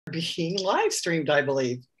being live streamed, I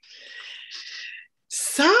believe.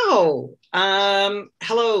 So,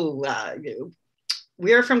 hello.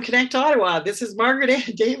 We are from Connect Ottawa. This is Margaret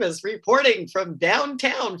Ann Davis reporting from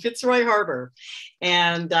downtown Fitzroy Harbor.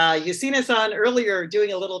 And you've seen us on earlier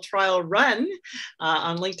doing a little trial run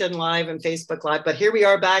on LinkedIn Live and Facebook Live, but here we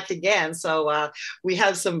are back again. So we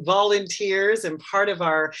have some volunteers and part of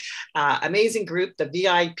our amazing group, the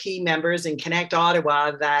VIP members in Connect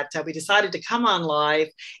Ottawa, that we decided to come on live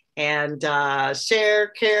and share,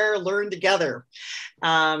 care, learn together.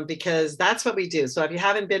 Because that's what we do. So if you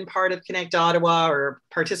haven't been part of Connect Ottawa or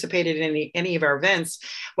participated in any of our events,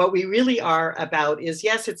 what we really are about is,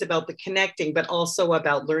 yes, it's about the connecting, but also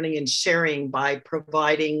about learning and sharing by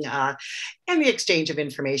providing and the exchange of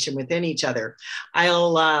information within each other.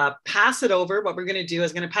 I'll pass it over. What we're going to do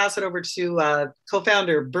is going to pass it over to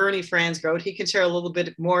co-founder Bernie Fransgrote. He can share a little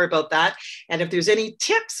bit more about that. And if there's any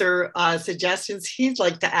tips or suggestions he'd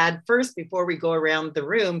like to add first before we go around the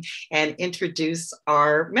room and introduce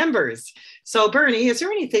our members. So Bernie, is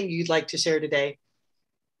there anything you'd like to share today?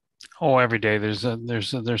 Oh, every day there's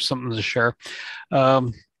something to share.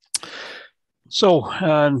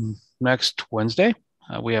 Next Wednesday,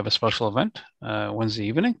 we have a special event, Wednesday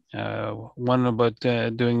evening. One about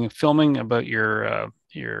doing filming about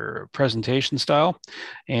your presentation style,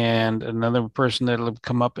 and another person that'll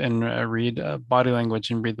come up and read body language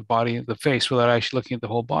and read the face without actually looking at the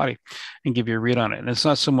whole body and give you a read on it. And it's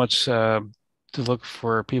not so much to look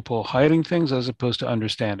for people hiding things as opposed to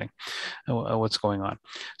understanding what's going on.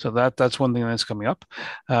 So that's one thing that's coming up.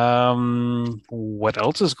 What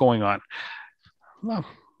else is going on? Well,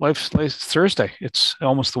 life's Thursday. It's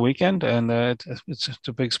almost the weekend, and it's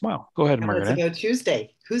a big smile. Go ahead, Margaret. Let's go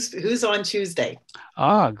Tuesday. Who's on Tuesday?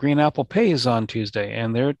 Green Apple Pay is on Tuesday,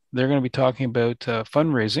 and they're going to be talking about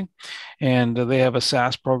fundraising, and they have a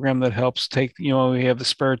SaaS program that helps take. We have the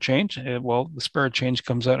spare change. The spare change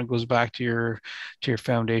comes out and goes back to your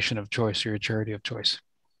foundation of choice or your charity of choice.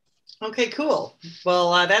 Okay, cool.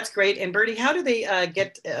 Well, that's great. And Bernie, how do they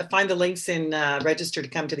find the links and register to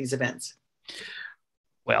come to these events?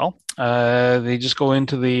 Well, they just go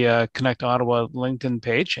into the Connect Ottawa LinkedIn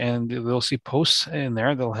page and they'll see posts in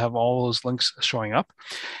there. They'll have all those links showing up,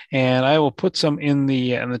 and I will put some in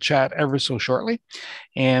the chat ever so shortly,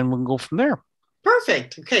 and we can go from there.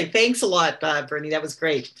 Perfect. Okay. Thanks a lot, Bernie. That was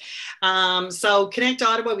great. So Connect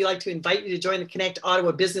Ottawa, we like to invite you to join the Connect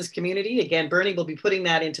Ottawa business community. Again, Bernie will be putting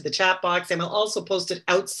that into the chat box, and we'll also post it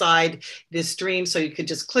outside this stream so you could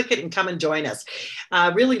just click it and come and join us.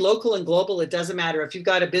 Really local and global, it doesn't matter. If you've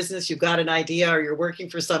got a business, you've got an idea, or you're working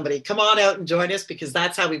for somebody, come on out and join us, because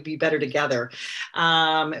that's how we be better together.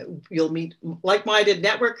 You'll meet like-minded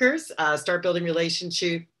networkers, start building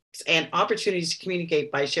relationships and opportunities to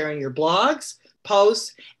communicate by sharing your blogs,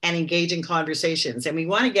 posts, and engage in conversations. And we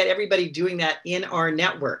want to get everybody doing that in our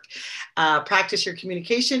network. Practice your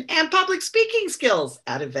communication and public speaking skills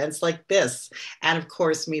at events like this. And of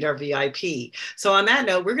course, meet our VIP. So on that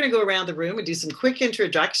note, we're going to go around the room and do some quick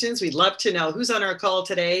introductions. We'd love to know who's on our call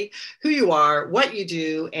today, who you are, what you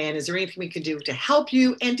do, and is there anything we can do to help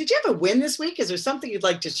you? And did you have a win this week? Is there something you'd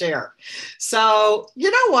like to share? So you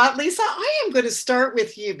know what, Lisa, I am going to start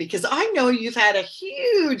with you because I know you've had a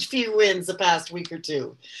huge few wins the past week or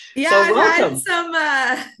two. Yeah, so I've had some.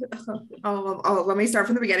 Let me start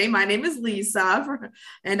from the beginning. My name is Lisa,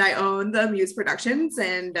 and I own the Muse Productions,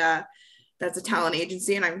 and that's a talent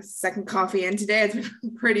agency. And I'm second coffee in today. It's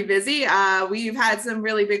been pretty busy. We've had some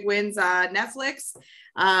really big wins. Netflix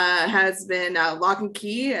has been Lock and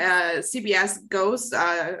Key. CBS Ghost.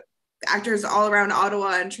 Actors all around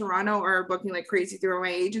Ottawa and Toronto are booking like crazy through my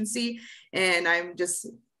agency, and I'm just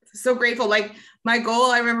so grateful. Like my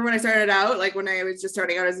goal, I remember when I started out, like when I was just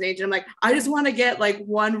starting out as an agent, I'm like, I just want to get like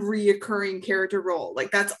one reoccurring character role.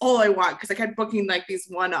 Like that's all I want, because I kept booking like these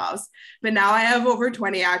one-offs. But now I have over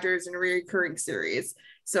 20 actors in a reoccurring series.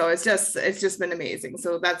 So it's just been amazing.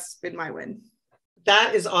 So that's been my win.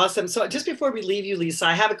 That is awesome. So just before we leave you, Lisa,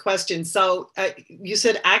 I have a question. So you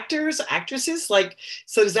said actors, actresses,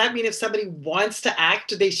 so does that mean if somebody wants to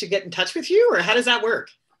act, they should get in touch with you, or how does that work?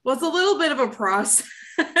 Well, it's a little bit of a process,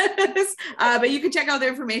 but you can check out the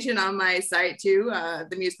information on my site too,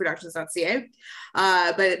 themuseproductions.ca.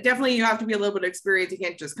 But definitely you have to be a little bit experienced. You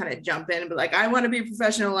can't just kind of jump in and be like, I want to be a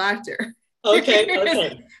professional actor.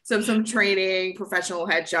 Okay. So some training, professional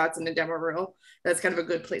headshots, and a demo reel. That's kind of a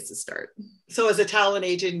good place to start. So as a talent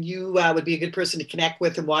agent, you would be a good person to connect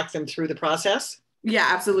with and walk them through the process? Yeah,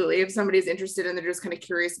 absolutely. If somebody's interested and they're just kind of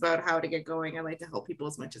curious about how to get going, I like to help people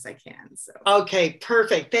as much as I can. So Okay,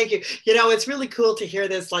 perfect. Thank you. It's really cool to hear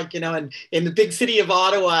this, like, in the big city of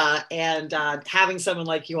Ottawa, and having someone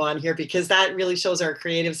like you on here, because that really shows our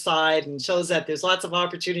creative side and shows that there's lots of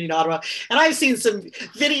opportunity in Ottawa. And I've seen some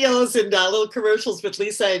videos and little commercials with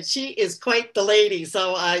Lisa, and she is quite the lady.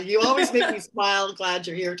 So you always make me smile. Glad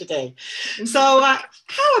you're here today. So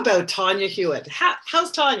how about Tanya Hewitt?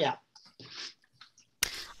 How's Tanya?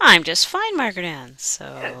 I'm just fine, Margaret Ann.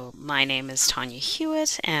 So my name is Tanya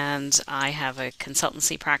Hewitt, and I have a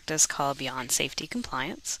consultancy practice called Beyond Safety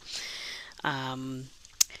Compliance.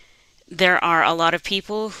 There are a lot of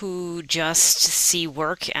people who just see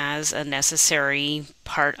work as a necessary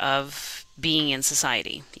part of being in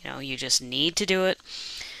society. You just need to do it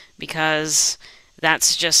because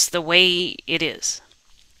that's just the way it is.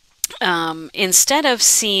 Instead of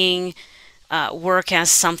seeing work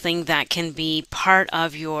as something that can be part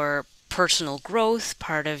of your personal growth,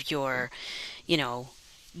 part of your,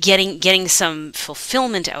 getting some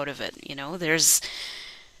fulfillment out of it. There's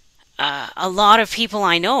a lot of people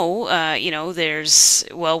I know.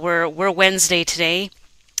 We're Wednesday today,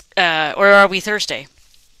 or are we Thursday?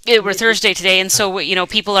 We're Thursday today, and so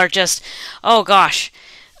people are just, oh gosh,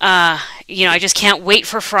 I just can't wait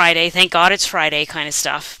for Friday. Thank God it's Friday, kind of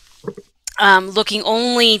stuff. Looking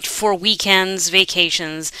only for weekends,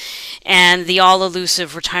 vacations, and the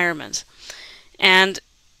all-elusive retirement. And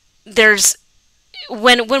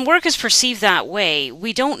when work is perceived that way,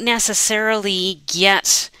 we don't necessarily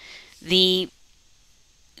get the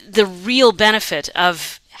real benefit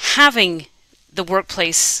of having the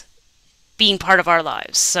workplace being part of our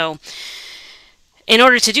lives. So in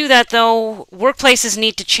order to do that, though, workplaces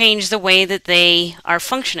need to change the way that they are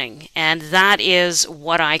functioning, and that is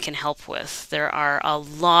what I can help with. There are a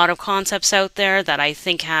lot of concepts out there that I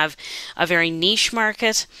think have a very niche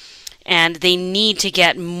market, and they need to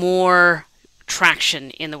get more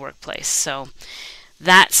traction in the workplace. So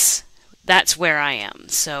that's where I am.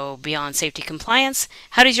 So Beyond Safety Compliance,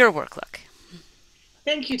 how does your work look?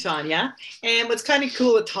 Thank you, Tanya. And what's kind of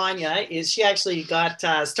cool with Tanya is she actually got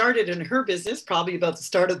started in her business probably about the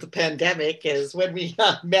start of the pandemic is when we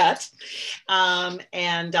met.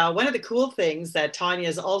 And one of the cool things that Tanya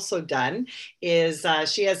has also done is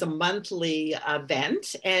she has a monthly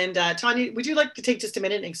event. And Tanya, would you like to take just a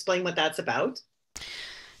minute and explain what that's about?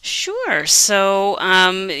 Sure. So,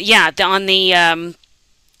 on the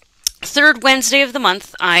third Wednesday of the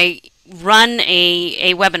month, I run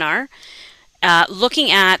a webinar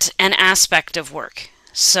looking at an aspect of work.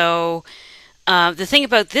 So the thing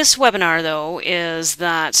about this webinar, though, is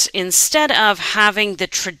that instead of having the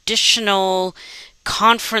traditional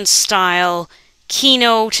conference-style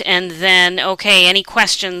keynote and then, okay, any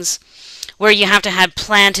questions, where you have to have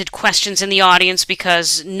planted questions in the audience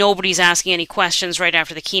because nobody's asking any questions right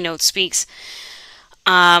after the keynote speaks,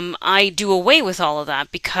 I do away with all of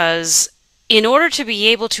that because in order to be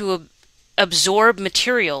able to absorb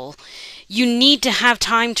material, you need to have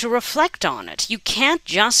time to reflect on it. You can't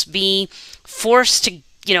just be forced to,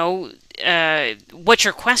 what's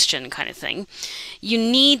your question kind of thing. You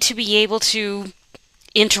need to be able to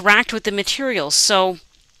interact with the material. So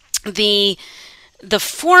the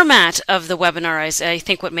format of the webinar is, I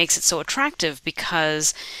think, what makes it so attractive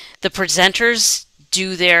because the presenters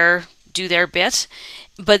do their bit,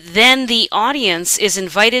 but then the audience is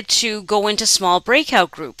invited to go into small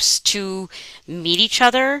breakout groups to meet each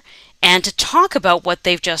other and to talk about what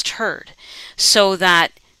they've just heard, so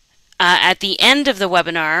that at the end of the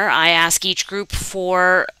webinar, I ask each group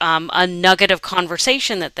for a nugget of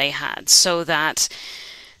conversation that they had, so that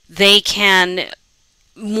they can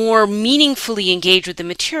more meaningfully engage with the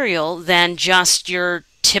material than just your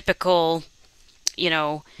typical,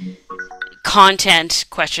 content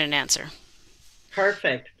question and answer.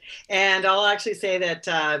 Perfect. And I'll actually say that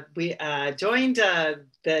we joined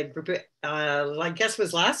the group, I guess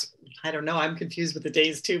was I don't know, I'm confused with the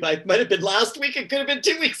days too. It might have been last week, it could have been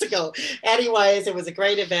 2 weeks ago. Anyways, it was a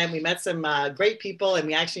great event. We met some great people, and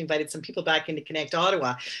we actually invited some people back into Connect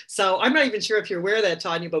Ottawa. So I'm not even sure if you're aware of that,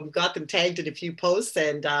 Tanya, but we've got them tagged in a few posts,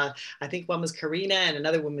 and I think one was Karina and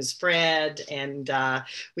another one was Fred, and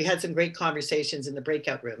we had some great conversations in the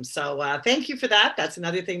breakout room. So thank you for that. That's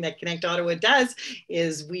another thing that Connect Ottawa does,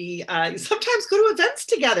 is we sometimes go to events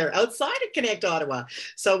together outside of Connect Ottawa.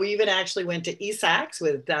 So we even actually went to ESACS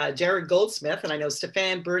with Jared Goldsmith, and I know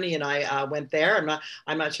Stefan Burney and I went there.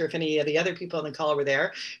 I'm not sure if any of the other people on the call were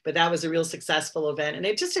there, but that was a real successful event, and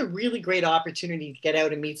it's just a really great opportunity to get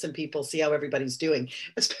out and meet some people, see how everybody's doing,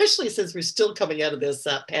 especially since we're still coming out of this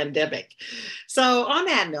pandemic. So on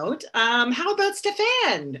that note, how about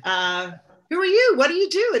Stefan? Who are you? What do you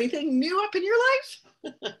do? Anything new up in your life?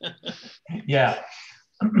 Yeah.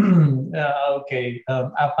 Okay.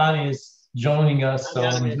 Afan is joining us, so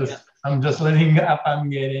I'm just letting Afan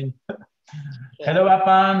get in. Hello,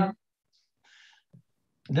 Afan.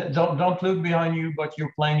 Don't look behind you, but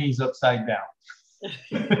your plane is upside down.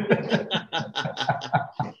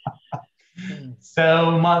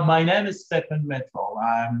 So my name is Stephen Metrol.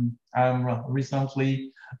 I'm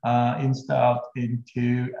recently installed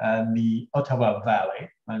into the Ottawa Valley,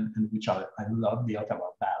 and which I love the Ottawa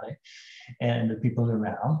Valley and the people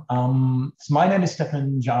around. So my name is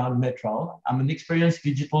Stephen John Metrol. I'm an experienced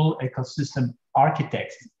digital ecosystem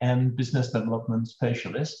architect and business development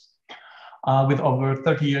specialist with over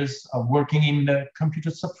 30 years of working in the computer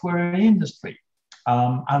software industry.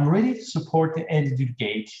 I'm ready to support and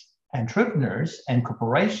educate entrepreneurs and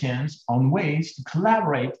corporations on ways to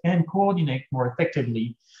collaborate and coordinate more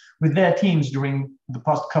effectively with their teams during the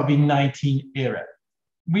post-COVID-19 era.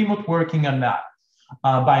 Remote working on that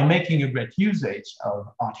by making a great usage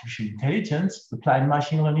of artificial intelligence, applied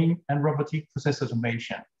machine learning, and robotic process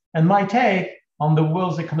automation. And my take on the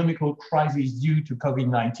world's economical crisis due to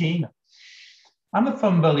COVID-19, I'm a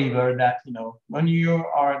firm believer that, when you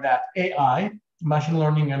are that AI, machine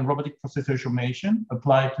learning and robotic process automation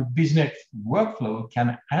applied to business workflow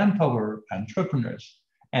can empower entrepreneurs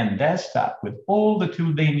and their staff with all the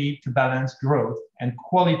tools they need to balance growth and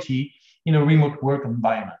quality in a remote work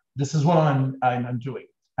environment. This is what I'm doing.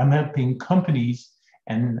 I'm helping companies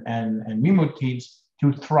and remote teams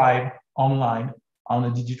to thrive online on a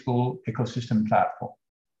digital ecosystem platform.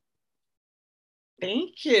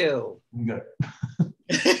 Thank you. Good.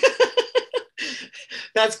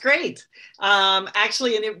 That's great.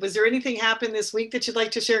 Actually, and was there anything happen this week that you'd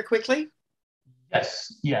like to share quickly?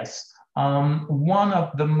 Yes. One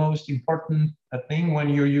of the most important thing when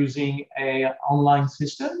you're using an online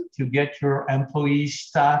system to get your employees,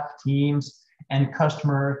 staff, teams, and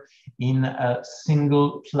customer in a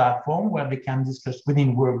single platform where they can discuss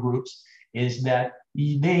within work groups is that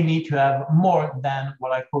they need to have more than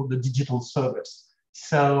what I call the digital service.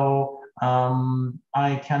 So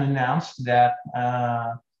I can announce that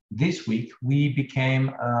this week we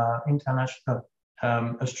became international,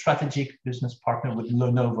 a strategic business partner with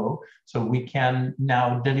Lenovo. So we can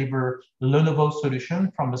now deliver Lenovo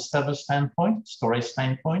solution from a server standpoint, storage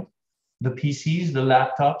standpoint, the PCs, the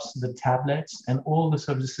laptops, the tablets, and all the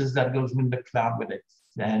services that goes in the cloud with it.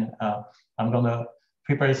 And I'm gonna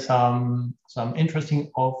prepare some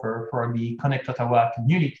interesting offer for the Connect Ottawa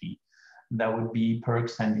community. That would be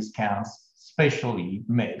perks and discounts specially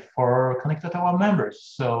made for Connect Ottawa members.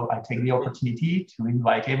 So I take the opportunity to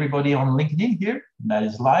invite everybody on LinkedIn here, that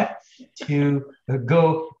is live, to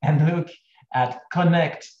go and look at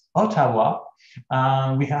Connect Ottawa.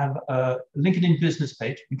 We have a LinkedIn business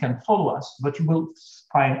page. You can follow us, but you will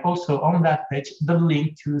find also on that page the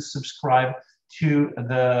link to subscribe to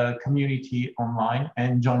the community online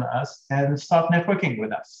and join us and start networking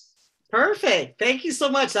with us. Perfect. Thank you so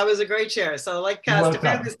much. That was a great share. So like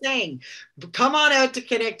Stefan was saying, come on out to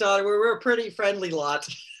Connect Ottawa. We're a pretty friendly lot.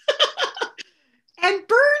 And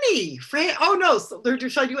Bernie, oh no, so they're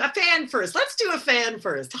showing you a fan first. Let's do a fan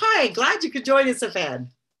first. Hi, glad you could join us,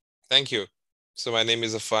 Afan. Thank you. So my name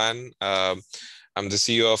is Afan. I'm the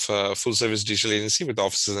CEO of a full-service digital agency with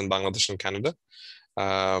offices in Bangladesh and Canada.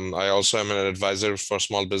 I also am an advisor for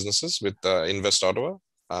small businesses with Invest Ottawa.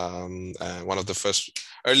 One of the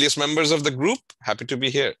earliest members of the group. Happy to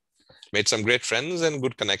be here. Made some great friends and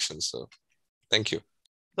good connections. So thank you.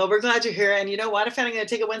 Well, we're glad you're here. And you know what, Afan, I'm going to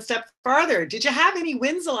take it one step farther. Did you have any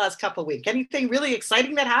wins the last couple of weeks? Anything really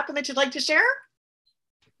exciting that happened that you'd like to share?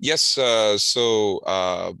 Yes. My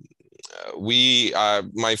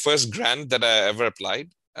first grant that I ever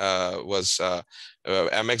applied was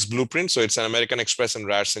Amex Blueprint. So it's an American Express and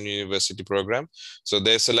Ryerson University program. So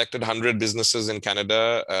they selected 100 businesses in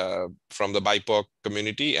Canada from the BIPOC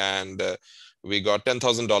community, and we got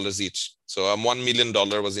 $10,000 each. So $1 million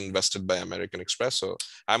was invested by American Express. So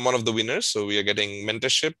I'm one of the winners. So we are getting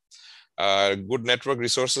mentorship, good network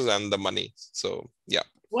resources, and the money. So yeah.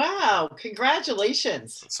 Wow,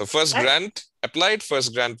 congratulations. So first grant applied,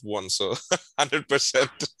 first grant won. So 100%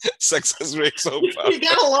 success rate so far. You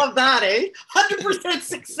gotta love that, eh? 100%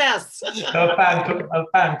 success.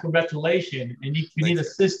 Afan, congratulations. And if you need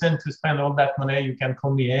assistance to spend all that money, you can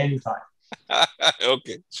call me anytime.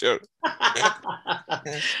 Okay, sure.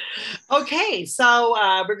 Okay, so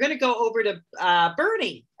we're going to go over to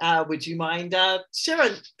Bernie. Would you mind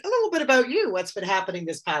sharing a little bit about you? What's been happening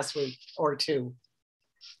this past week or two?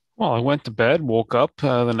 Well, I went to bed, woke up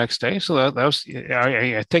the next day. So that was,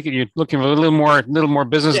 I take it you're looking for a little more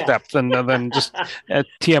business depth than just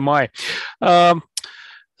TMI. What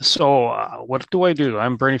do I do?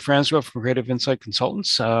 I'm Bernie Francois from Creative Insight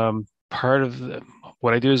Consultants. Part of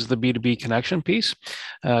what I do is the B2B connection piece.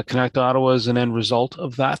 Connect Ottawa is an end result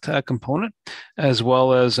of that component, as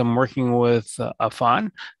well as I'm working with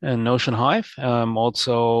Afan and Notion Hive. I'm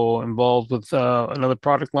also involved with another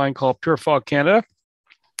product line called Pure Fog Canada,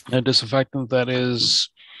 a disinfectant that is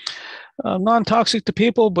non-toxic to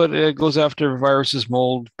people, but it goes after viruses,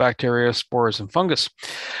 mold, bacteria, spores, and fungus.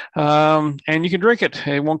 And you can drink it;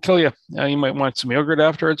 it won't kill you. You might want some yogurt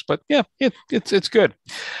afterwards, but yeah, it's good.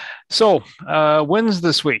 So, wins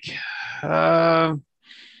this week.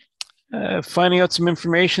 Finding out some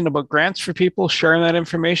information about grants for people, sharing that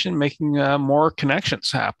information, making more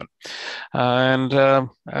connections happen. And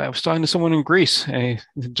I was talking to someone in Greece, a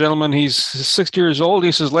gentleman, he's 60 years old.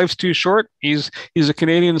 He says life's too short. He's a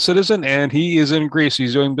Canadian citizen and he is in Greece.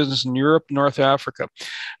 He's doing business in Europe, North Africa.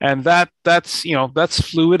 And that's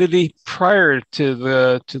fluidity prior to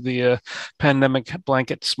the pandemic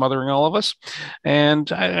blanket smothering all of us.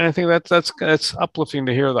 And I think that's uplifting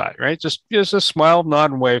to hear that, right? Just a smile,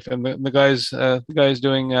 nod, and wave. And the guys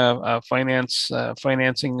doing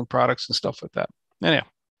financing and products and stuff like that. Anyhow,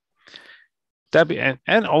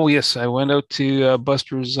 and oh yes, I went out to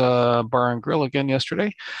Buster's Bar and Grill again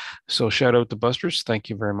yesterday. So shout out to Buster's, thank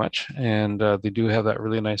you very much. And they do have that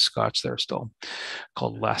really nice Scotch there still,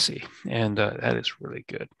 called Lassie, and that is really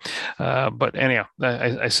good. But anyhow,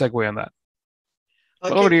 I segue on that.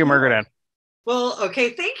 Okay, over to you, Margaret Ann. Well, okay,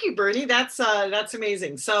 thank you, Bernie. That's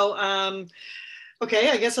amazing. So.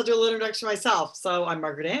 Okay, I guess I'll do a little introduction myself. So I'm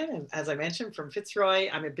Margaret Ann, and as I mentioned, from Fitzroy.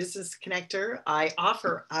 I'm a business connector. I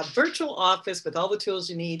offer a virtual office with all the tools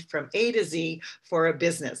you need from A to Z for a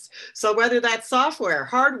business. So whether that's software,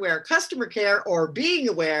 hardware, customer care, or being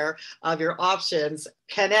aware of your options,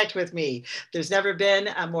 connect with me. There's never been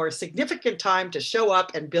a more significant time to show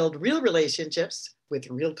up and build real relationships with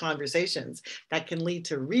real conversations that can lead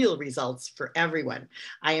to real results for everyone.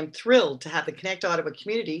 I am thrilled to have the Connect Ottawa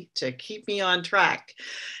community to keep me on track.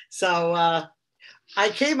 So I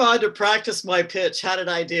came on to practice my pitch. How did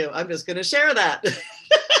I do? I'm just going to share that.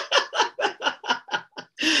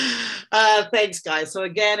 Thanks, guys. So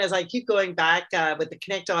again, as I keep going back with the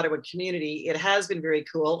Connect Ottawa community, it has been very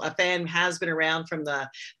cool. Afan has been around from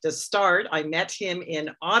the start. I met him in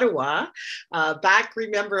Ottawa back,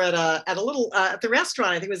 remember, at a little, at the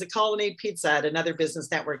restaurant, I think it was a Colonnade Pizza at another business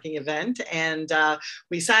networking event. And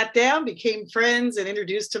we sat down, became friends, and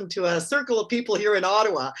introduced him to a circle of people here in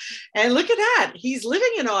Ottawa. And look at that. He's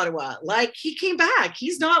living in Ottawa. Like, he came back.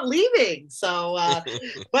 He's not leaving. So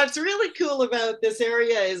what's really cool about this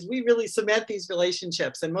area is we really cement these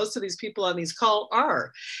relationships, and most of these people on these calls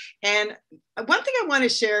are. And one thing I want to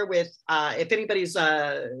share with, if anybody's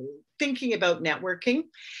thinking about networking,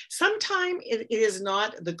 sometimes it is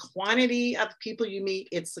not the quantity of people you meet,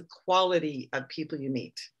 it's the quality of people you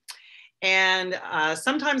meet. And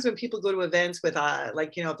sometimes when people go to events with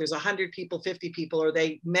like, you know, if there's 100 people, 50 people, or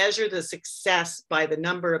they measure the success by the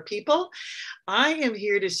number of people, I am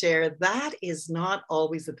here to share that is not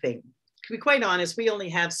always a thing. To be quite honest, we only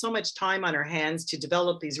have so much time on our hands to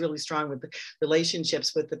develop these really strong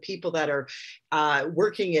relationships with the people that are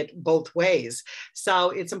working it both ways.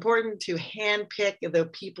 So it's important to handpick the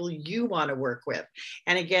people you want to work with.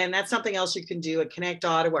 And again, that's something else you can do at Connect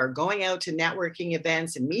Ottawa, or going out to networking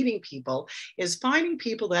events and meeting people, is finding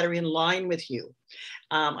people that are in line with you.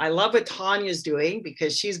 I love what Tanya's doing,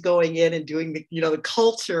 because she's going in and doing the, you know, the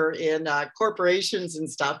culture in corporations and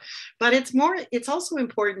stuff. But it's also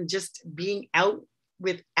important just being out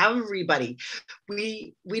with everybody.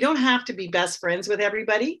 We don't have to be best friends with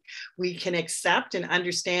everybody. We can accept and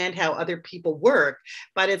understand how other people work,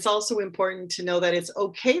 but it's also important to know that it's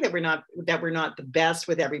okay that we're not the best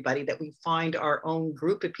with everybody, that we find our own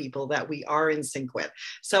group of people that we are in sync with.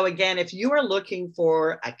 So again, if you are looking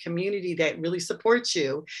for a community that really supports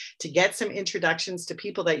you, to get some introductions to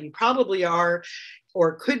people that you probably are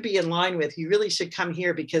or could be in line with, you really should come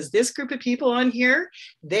here, because this group of people on here,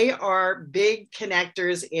 they are big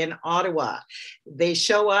connectors in Ottawa. They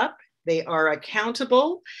show up, they are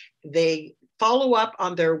accountable, they follow up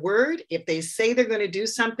on their word. If they say they're going to do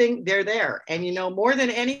something, they're there. And you know, more than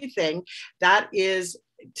anything, that is,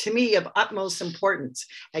 to me, of utmost importance.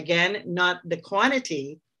 Again, not the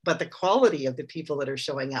quantity, but the quality of the people that are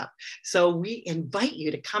showing up. So we invite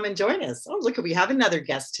you to come and join us. Oh, look, we have another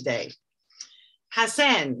guest today.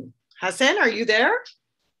 Hassan, are you there?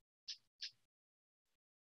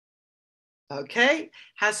 Okay.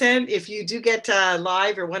 Hassan, if you do get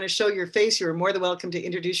live or want to show your face, you're more than welcome to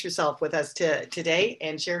introduce yourself with us today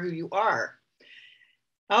and share who you are.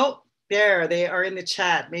 Oh, there, they are in the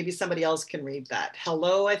chat. Maybe somebody else can read that.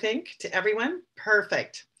 Hello, I think, to everyone.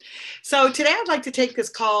 Perfect. So today I'd like to take this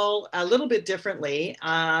call a little bit differently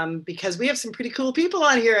because we have some pretty cool people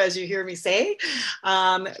on here, as you hear me say.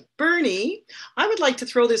 Bernie, I would like to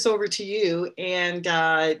throw this over to you and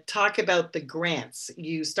talk about the grants.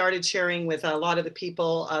 You started sharing with a lot of the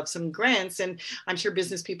people of some grants, and I'm sure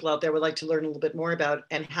business people out there would like to learn a little bit more about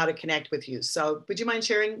and how to connect with you. So would you mind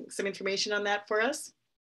sharing some information on that for us?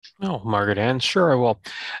 Oh, Margaret Ann, sure I will.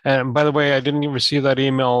 And by the way, I didn't even receive that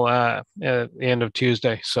email at the end of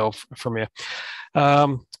Tuesday, so from you.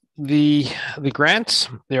 Um, the grants,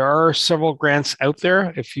 there are several grants out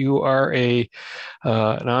there. If you are an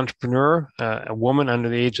entrepreneur, a woman under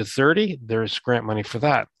the age of 30, there's grant money for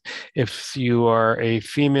that. If you are a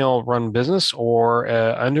female-run business or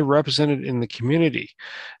underrepresented in the community,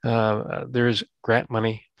 there's grant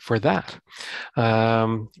money for that.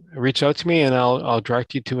 Reach out to me and I'll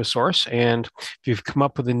direct you to a source. And if you've come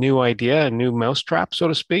up with a new idea, a new mousetrap, so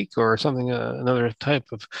to speak, or something, another type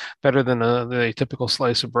of better than the typical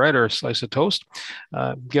slice of bread or a slice of toast,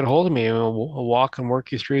 get a hold of me and we'll walk and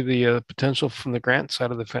work you through the potential from the grant side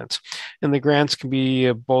of the fence. And the grants can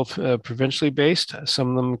be both provincially based. Some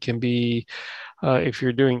of them can be if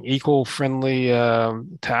you're doing eco-friendly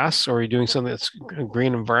tasks or you're doing something that's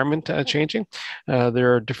green environment changing,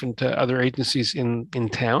 there are different other agencies in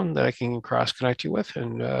town that I can cross-connect you with,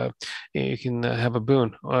 and you can have a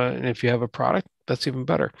boon. And if you have a product, that's even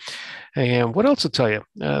better. And what else to tell you?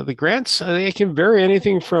 The grants, they can vary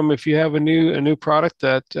anything from if you have a new product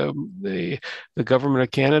that the government of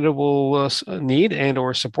Canada will need and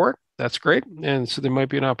or support. That's great. And so there might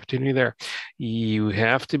be an opportunity there. You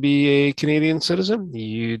have to be a Canadian citizen.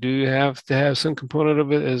 You do have to have some component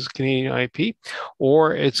of it as Canadian IP,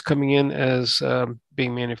 or it's coming in as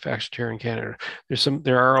being manufactured here in Canada.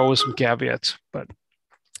 There are always some caveats, but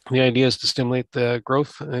the idea is to stimulate the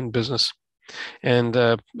growth in business and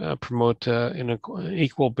promote in an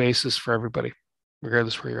equal basis for everybody,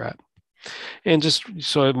 regardless where you're at. And just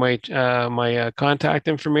so my contact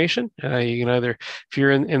information, you can either, if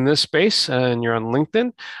you're in this space and you're on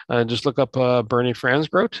LinkedIn, just look up Bernie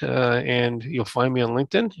Fransgrote and you'll find me on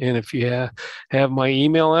LinkedIn. And if you have my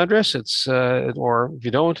email address, it's or if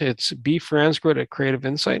you don't, it's bfransgrote at Creative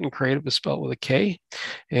Insight, and Creative is spelled with a K,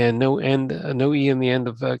 and no E in the end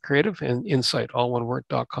of Creative, and Insight, all one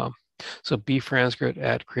word.com. So bfransgrote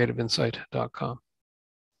at creativeinsight.com.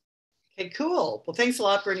 Okay, cool. Well, thanks a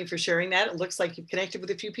lot, Bernie, for sharing that. It looks like you've connected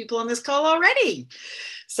with a few people on this call already.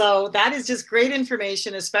 So that is just great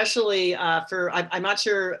information, especially I'm not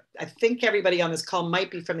sure, I think everybody on this call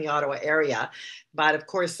might be from the Ottawa area, but of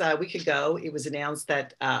course, a week ago, it was announced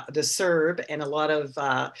that the CERB and a lot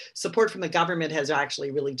of support from the government has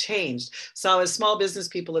actually really changed. So as small business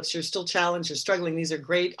people, if you're still challenged or struggling, these are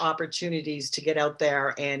great opportunities to get out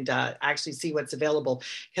there and actually see what's available.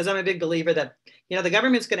 Because I'm a big believer that the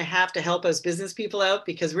government's going to have to help us business people out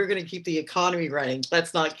because we're going to keep the economy running.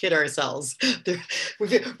 Let's not kid ourselves.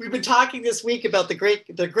 We've been talking this week about the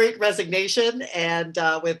great resignation, and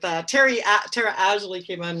with Tara Ashley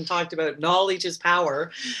came on and talked about knowledge is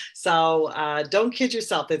power. So don't kid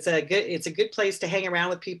yourself. It's a good place to hang around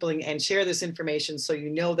with people and share this information so you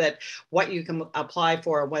know that what you can apply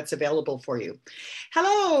for and what's available for you.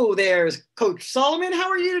 Hello, there's Coach Solomon. How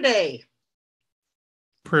are you today?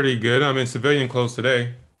 Pretty good. I'm in civilian clothes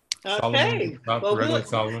today. Okay. Solomon,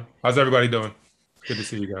 Solomon. How's everybody doing? Good to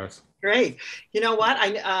see you guys. Great. You know what?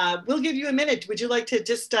 We'll give you a minute. Would you like to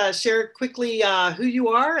just share quickly who you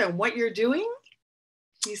are and what you're doing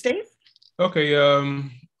these days? Okay.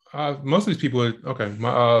 Most of these people are okay.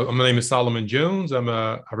 My name is Solomon Jones.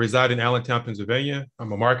 I reside in Allentown, Pennsylvania.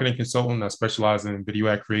 I'm a marketing consultant. I specialize in video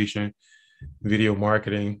ad creation, video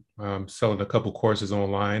marketing. I'm selling a couple courses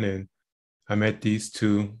online, and I met these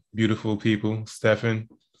two beautiful people, Stefan,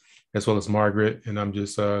 as well as Margaret, and I'm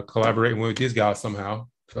just collaborating with these guys somehow.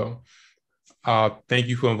 So thank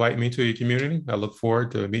you for inviting me to your community. I look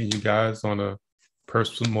forward to meeting you guys on a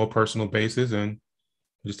more personal basis, and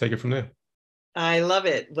just take it from there. I love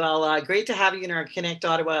it. Well, great to have you in our Connect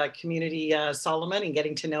Ottawa community, Solomon, and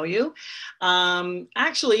getting to know you.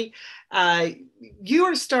 Actually, you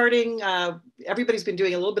are starting, everybody's been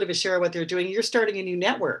doing a little bit of a share of what they're doing. You're starting a new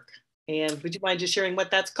network. And would you mind just sharing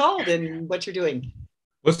what that's called and what you're doing?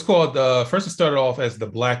 What's called, first it started off as the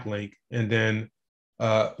Black Link. And then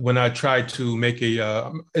when I tried to make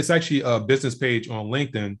it's actually a business page on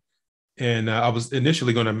LinkedIn. And I was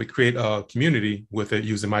initially going to create a community with it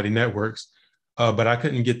using Mighty Networks. but I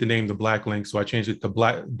couldn't get the name The Black Link, so I changed it to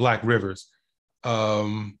Black Rivers.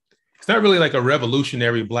 It's not really like a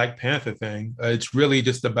revolutionary Black Panther thing. It's really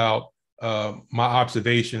just about my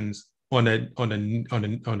observations on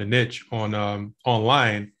the niche on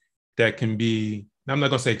online that can be, I'm not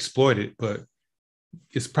gonna say exploited, but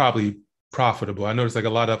it's probably profitable. I noticed like a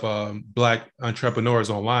lot of Black entrepreneurs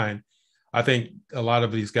online. I think a lot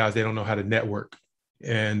of these guys, they don't know how to network,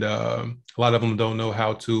 and a lot of them don't know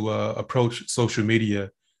how to approach social media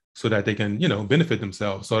so that they can, benefit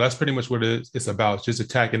themselves. So that's pretty much what it's about. It's just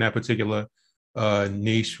attacking that particular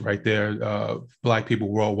niche right there, Black people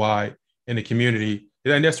worldwide in the community.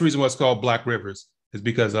 And that's the reason why it's called Black Rivers, is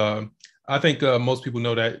because I think most people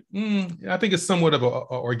know that. I think it's somewhat of an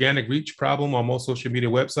organic reach problem on most social media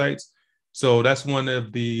websites. So that's one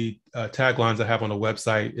of the taglines I have on the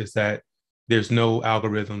website, is that there's no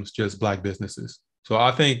algorithms, just Black businesses. So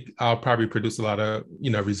I think I'll probably produce a lot of,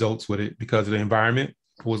 results with it because of the environment,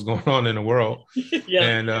 what's going on in the world. Yeah.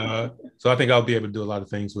 And so I think I'll be able to do a lot of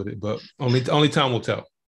things with it, but only time will tell.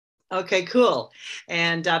 Okay, cool.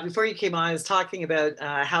 And before you came on, I was talking about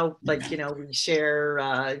how, we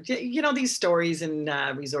share, these stories and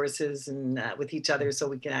resources and with each other, so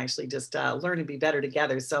we can actually just learn and be better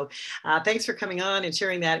together. So thanks for coming on and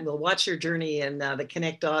sharing that. And we'll watch your journey in the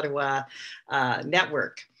Connect Ottawa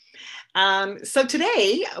network. So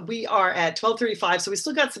today we are at 12:35, so we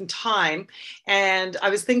still got some time. And I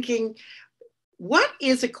was thinking, what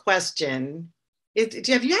is a question?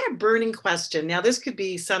 Have you had a burning question? Now, this could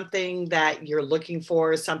be something that you're looking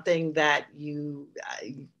for, something that you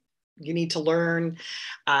need to learn,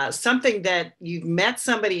 something that you've met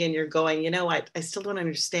somebody and you're going, I still don't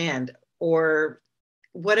understand, or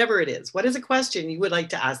whatever it is. What is a question you would like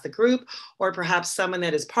to ask the group, or perhaps someone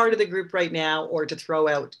that is part of the group right now, or to throw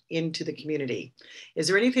out into the community? Is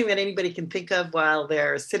there anything that anybody can think of while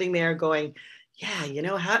they're sitting there going,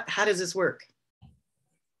 yeah, how does this work?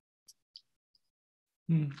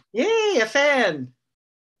 Yay, a fan.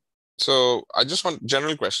 So I just want a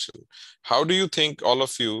general question. How do you think all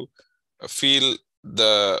of you feel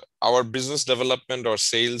our business development or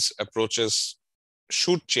sales approaches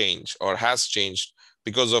should change or has changed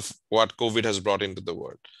because of what COVID has brought into the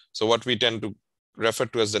world? So what we tend to refer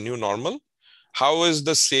to as the new normal. How is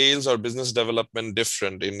the sales or business development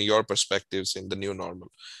different in your perspectives in the new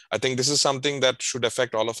normal? I think this is something that should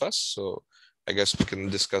affect all of us. So I guess we can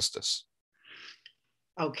discuss this.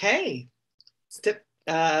 Okay.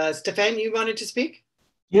 Stefan, you wanted to speak?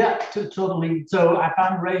 Yeah, totally. So I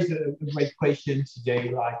found raised a great question today,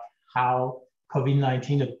 like how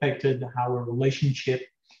COVID-19 affected our relationship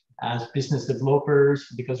as business developers,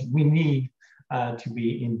 because we need to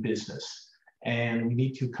be in business and we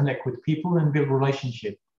need to connect with people and build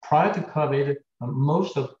relationship. Prior to COVID,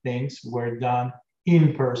 most of things were done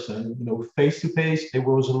in person, face to face. There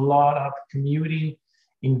was a lot of commuting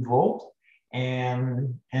involved.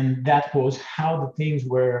 And that was how the things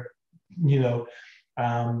were,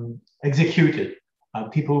 executed.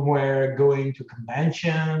 People were going to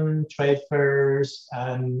convention, trade fairs,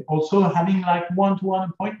 and also having like one-to-one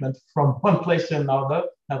appointment from one place to another.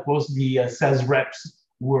 That was the sales reps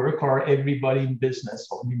work, or everybody in business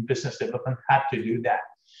or in business development had to do that.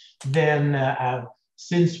 Then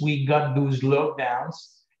since we got those lockdowns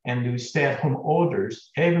and those stay-at-home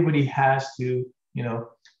orders, everybody has to,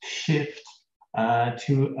 shift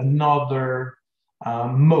to another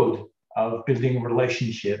mode of building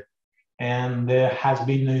relationship. And there has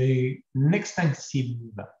been an extensive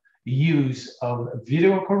use of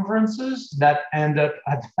video conferences that end up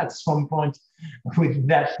at some point with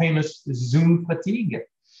that famous Zoom fatigue.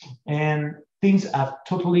 And things have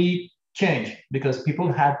totally changed because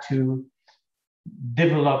people had to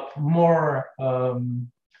develop more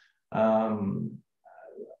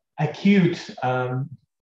acute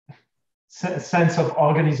sense of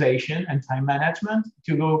organization and time management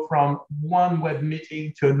to go from one web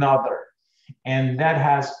meeting to another. And that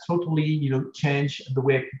has totally, changed the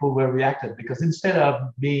way people were reacted, because instead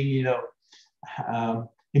of being,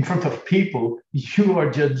 in front of people, you are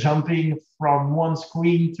just jumping from one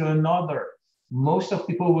screen to another. Most of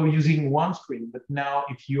people were using one screen, but now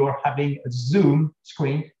if you are having a Zoom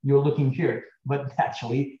screen, you're looking here. But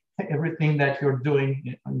actually, everything that you're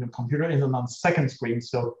doing on your computer is on second screen.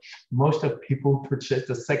 So most of people purchased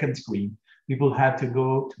a second screen. People had to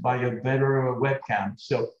go to buy a better webcam.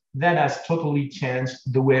 So that has totally changed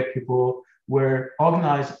the way people were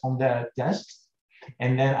organized on their desks.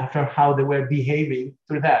 And then after how they were behaving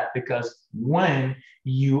through that, because when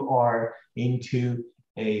you are into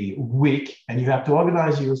a week and you have to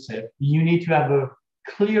organize yourself, you need to have a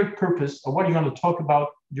clear purpose of what you're going to talk about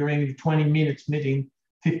during the 20 minutes meeting,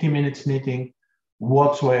 50 minutes meeting,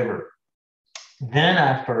 whatsoever. Then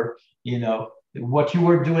after, what you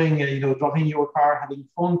were doing, driving your car, having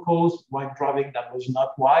phone calls while driving, that was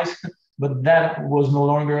not wise, but that was no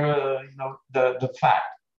longer, the fact.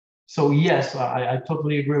 So yes, I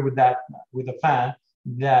totally agree with that, with the fact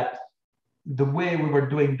that the way we were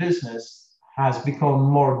doing business has become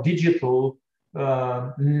more digital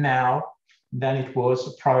now than it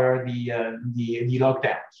was prior the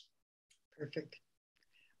lockdowns. Perfect.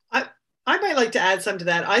 I might like to add some to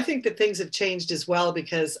that. I think that things have changed as well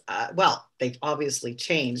because, they've obviously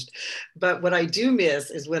changed. But what I do miss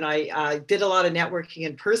is when I did a lot of networking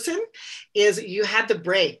in person, is you had the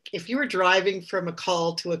break. If you were driving from a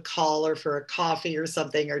call to a call or for a coffee or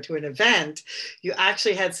something or to an event, you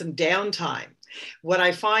actually had some downtime. What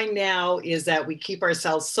I find now is that we keep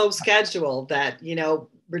ourselves so scheduled that,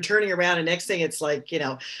 we're turning around and next thing it's like,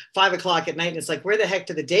 5 o'clock at night and it's like, where the heck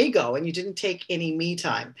did the day go? And you didn't take any me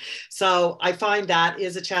time. So I find that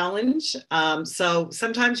is a challenge. So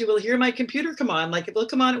sometimes you will hear my computer come on, like it will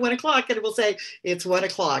come on at 1 o'clock and it will say it's 1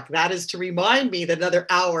 o'clock. That is to remind me that another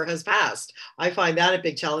hour has passed. I find that a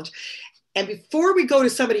big challenge. And before we go to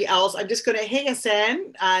somebody else, I'm just going to, hey,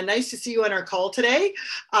 Hassan, nice to see you on our call today.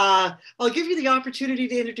 I'll give you the opportunity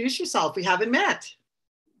to introduce yourself. We haven't met.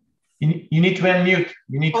 You need to unmute.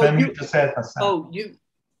 You need to unmute yourself, Hassan. Oh,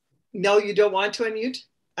 no, you don't want to unmute?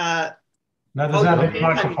 No, doesn't have a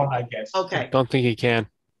microphone, I guess. Okay. I don't think he can.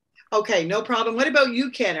 Okay, no problem. What about you,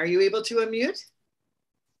 Ken? Are you able to unmute?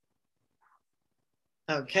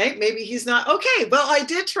 Okay, maybe he's not. Okay, well, I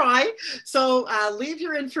did try. So leave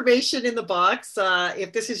your information in the box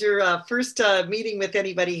if this is your first meeting with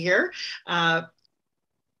anybody here.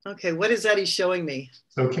 Okay, what is that he's showing me?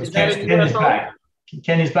 So Ken is back.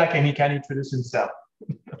 Ken is back and he can introduce himself.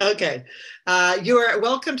 Okay, you are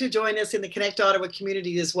welcome to join us in the Connect Ottawa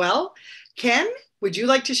community as well. Ken, would you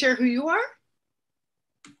like to share who you are?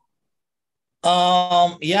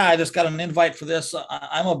 Yeah, I just got an invite for this.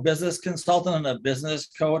 I'm a business consultant and a business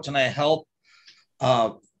coach, and I help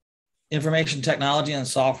information technology and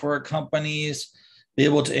software companies be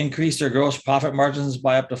able to increase their gross profit margins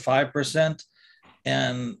by up to 5%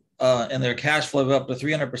 and their cash flow up to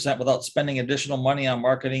 300% without spending additional money on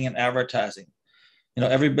marketing and advertising.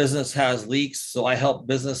 Every business has leaks, so I help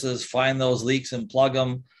businesses find those leaks and plug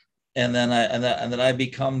them. And then I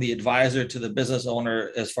become the advisor to the business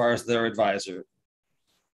owner as far as their advisor.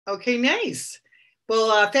 Okay, nice.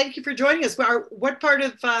 Well, thank you for joining us. What part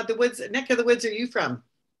of the woods, neck of the woods, are you from?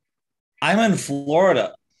 I'm in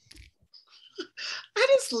Florida. I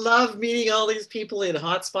just love meeting all these people in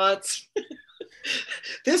hotspots.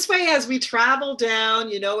 This way, as we travel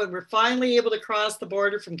down, and we're finally able to cross the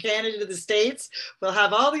border from Canada to the States, we'll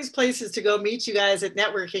have all these places to go meet you guys at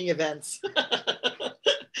networking events.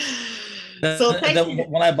 So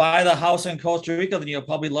when I buy the house in Costa Rica, then you'll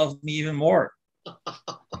probably love me even more.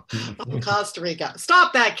 Costa Rica.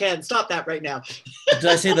 Stop that, Ken. Stop that right now. Did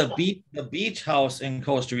I say the beach house in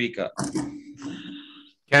Costa Rica?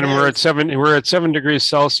 Ken, we're at 7 degrees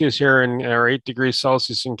Celsius here or 8 degrees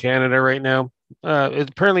Celsius in Canada right now.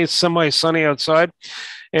 Apparently it's semi-sunny outside,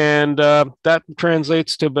 and that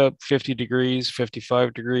translates to about 50 degrees,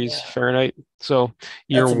 55 degrees Fahrenheit. So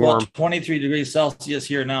you're warm. About 23 degrees Celsius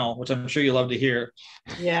here now, which I'm sure you love to hear.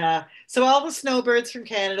 Yeah. So all the snowbirds from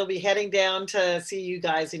Canada will be heading down to see you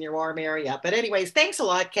guys in your warm area. But anyways, thanks a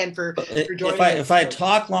lot, Ken, for joining us. If I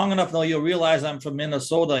talk long enough, though, you'll realize I'm from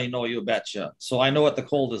Minnesota, you betcha. So I know what the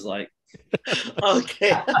cold is like.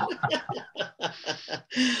 Okay.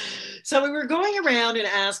 So we were going around and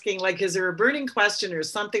asking, is there a burning question or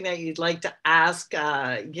something that you'd like to ask,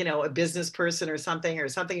 a business person or something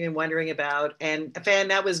you've been wondering about? And Fan,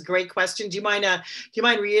 that was a great question. Do you mind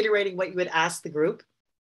reiterating what you would ask the group?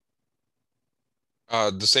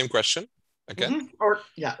 The same question again?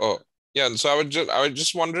 Mm-hmm. Oh, yeah. So I was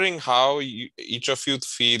just wondering how each of you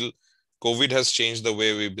feel COVID has changed the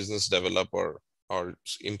way we business develop or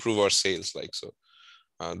improve our sales.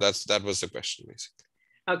 That was the question basically.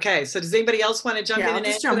 Okay, so does anybody else want to jump in? I'll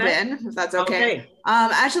just jump in if that's okay.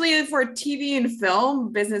 Actually, for TV and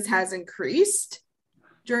film, business has increased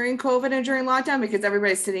during COVID and during lockdown because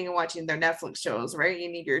everybody's sitting and watching their Netflix shows, right? You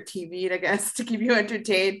need your TV, I guess, to keep you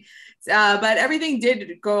entertained. But everything did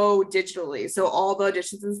go digitally, so all the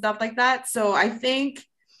auditions and stuff like that. So I think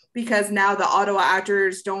because now the Ottawa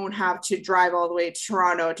actors don't have to drive all the way to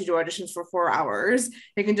Toronto to do auditions for 4 hours,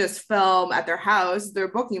 they can just film at their house.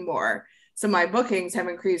 They're booking more. So my bookings have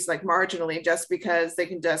increased marginally just because they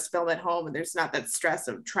can just film at home and there's not that stress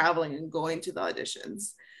of traveling and going to the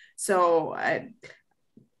auditions. So I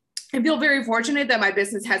feel very fortunate that my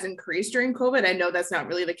business has increased during COVID. I know that's not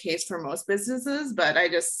really the case for most businesses, but I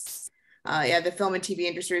just yeah, the film and TV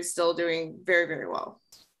industry is still doing very, very well.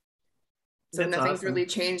 So That's nothing's awesome. really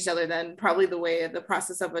changed other than probably the way the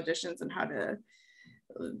process of auditions and how to,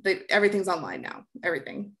 everything's online now,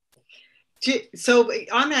 everything. So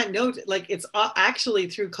on that note, like it's actually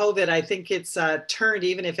through COVID, I think it's turned,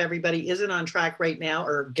 even if everybody isn't on track right now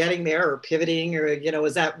or getting there or pivoting or, you know,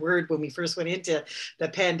 was that word when we first went into the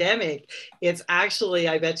pandemic, it's actually,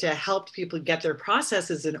 I bet you, helped people get their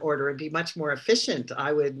processes in order and be much more efficient,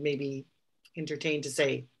 I would maybe entertain to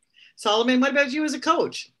say. Solomon, what about you as a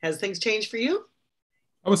coach? Has things changed for you?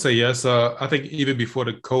 I would say yes. I think even before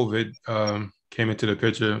the COVID came into the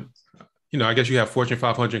picture, you know, I guess you have Fortune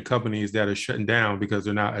 500 companies that are shutting down because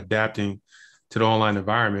they're not adapting to the online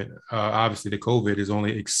environment. Obviously, the COVID has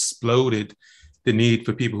only exploded the need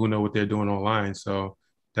for people who know what they're doing online. So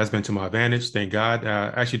that's been to my advantage. Thank God.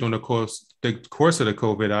 Actually, during the course of the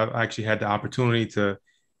COVID, I've actually had the opportunity to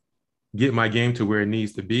get my game to where it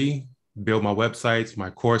needs to be, build my websites, my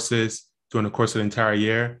courses during the course of the entire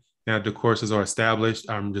year. Now that the courses are established,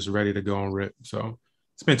 I'm just ready to go and rip. So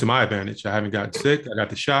it's been to my advantage. I haven't gotten sick. I got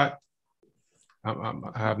the shot. I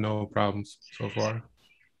have no problems so far.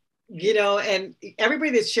 You know, and everybody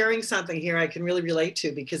that's sharing something here, I can really relate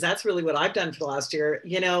to, because that's really what I've done for the last year.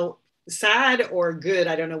 You know, sad or good,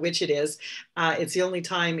 I don't know which it is. It's the only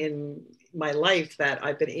time in my life that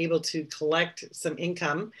I've been able to collect some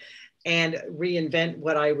income and reinvent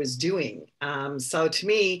what I was doing. So to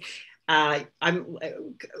me, I'm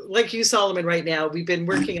like you, Solomon, right now. We've been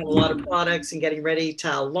working on a lot of products and getting ready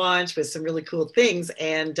to launch with some really cool things.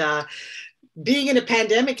 And being in a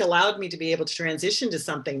pandemic allowed me to be able to transition to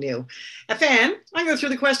something new. Fan, I'm going to throw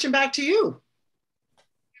the question back to you.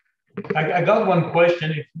 I got one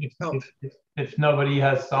question if nobody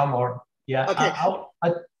has some, or yeah.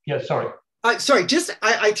 Okay. Yeah, sorry. Sorry,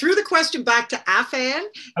 I threw the question back to Afan,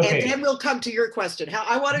 okay, and then we'll come to your question.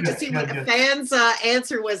 I wanted to see what Afan's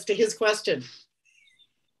answer was to his question.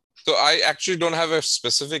 So I actually don't have a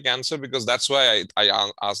specific answer, because that's why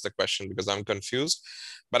I asked the question, because I'm confused.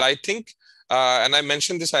 But I think, and I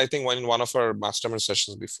mentioned this, I think, in one of our mastermind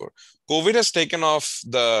sessions before, COVID has taken off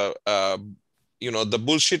the, the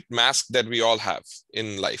bullshit mask that we all have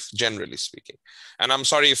in life, generally speaking. And I'm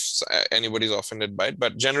sorry if anybody's offended by it,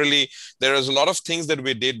 but generally there is a lot of things that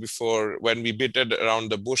we did before when we beated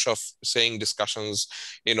around the bush of saying discussions,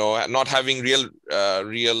 not having real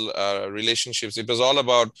relationships. It was all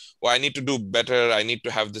about, I need to do better. I need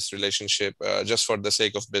to have this relationship just for the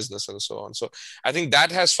sake of business and so on. So I think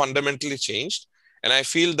that has fundamentally changed. And I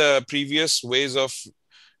feel the previous ways of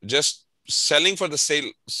just selling for the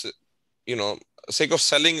sake of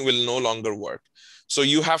selling will no longer work. So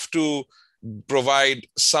you have to provide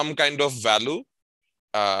some kind of value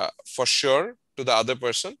for sure to the other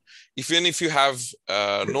person. Even if you have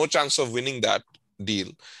no chance of winning that deal,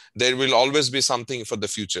 there will always be something for the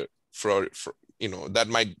future for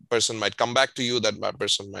that person might come back to you, that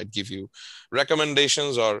person might give you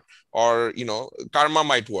recommendations, or karma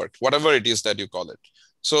might work, whatever it is that you call it.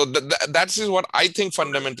 So that is what I think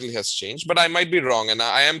fundamentally has changed, but I might be wrong, and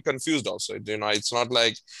I am confused also. It's not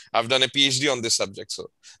like I've done a PhD on this subject,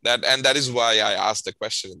 so that is why I asked the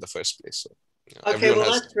question in the first place. So, okay,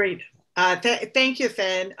 well, that's great. Thank you,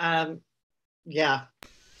 Fan. Yeah.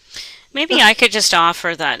 Maybe I could just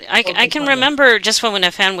offer that. I can remember just when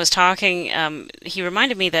Fan was talking, he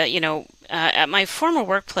reminded me that at my former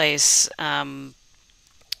workplace, in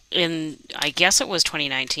I guess it was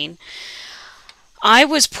 2019. I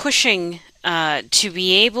was pushing to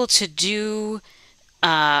be able to do,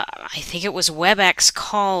 I think it was WebEx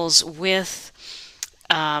calls with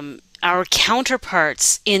our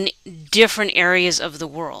counterparts in different areas of the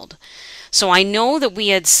world. So I know that we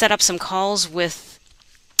had set up some calls with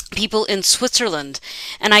people in Switzerland,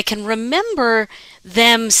 and I can remember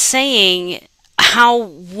them saying how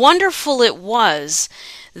wonderful it was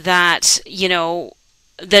that,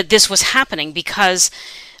 that this was happening, because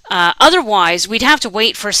otherwise, we'd have to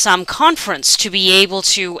wait for some conference to be able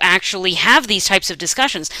to actually have these types of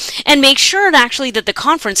discussions, and make sure that the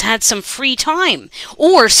conference had some free time,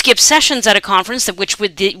 or skip sessions at a conference which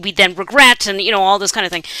we'd then regret, and all this kind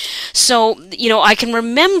of thing. So I can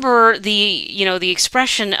remember the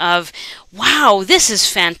expression of, "Wow, this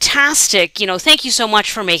is fantastic! Thank you so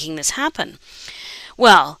much for making this happen."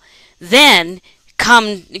 Well, then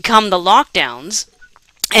come the lockdowns,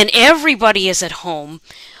 and everybody is at home.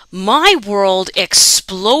 My world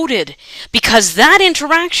exploded, because that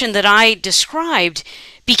interaction that I described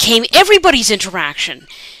became everybody's interaction.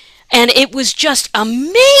 And it was just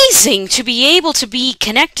amazing to be able to be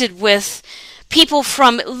connected with people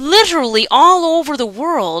from literally all over the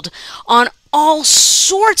world on all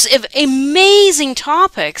sorts of amazing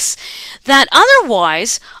topics that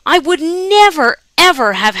otherwise I would never,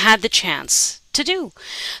 ever have had the chance to do.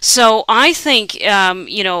 So I think,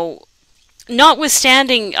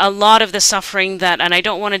 notwithstanding a lot of the suffering that, and I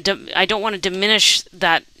don't want to diminish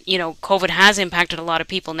that, COVID has impacted a lot of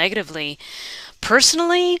people negatively.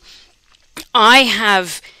 Personally, I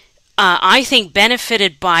have, I think,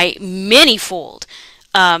 benefited by manyfold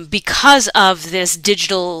because of this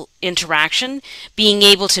digital interaction, being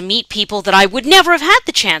able to meet people that I would never have had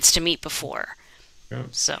the chance to meet before. Yeah.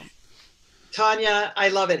 So. Tanya, I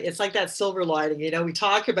love it. It's like that silver lining. We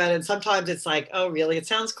talk about it, and sometimes it's like, oh, really? It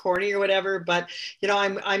sounds corny or whatever. But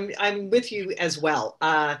I'm with you as well.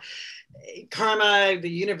 Karma, the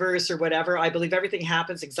universe, or whatever. I believe everything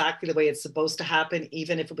happens exactly the way it's supposed to happen,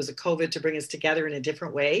 even if it was a COVID to bring us together in a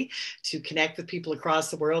different way, to connect with people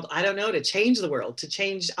across the world. I don't know, to change the world, to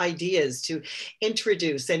change ideas, to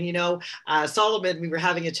introduce. And, Solomon, we were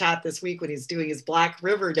having a chat this week when he's doing his Black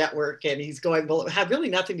River Network, and he's going, well, it had really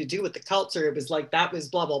nothing to do with the culture. It was like, that was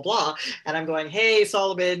blah, blah, blah. And I'm going, hey,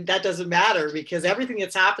 Solomon, that doesn't matter, because everything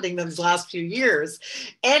that's happening in these last few years,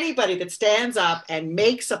 anybody that stands up and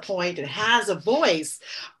makes a point and has a voice,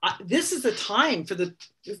 this is the time for the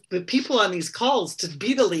people on these calls to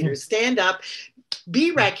be the leaders, stand up,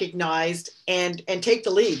 be recognized, and take the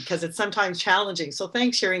lead, because it's sometimes challenging. So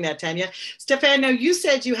thanks for sharing that, Tanya. Stefan, now you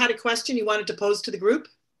said you had a question you wanted to pose to the group.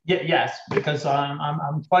 Yes, because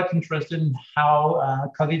I'm quite interested in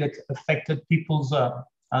how COVID affected people's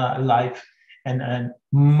life, and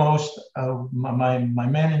most of my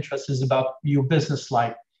main interest is about your business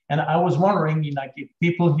life. And I was wondering, if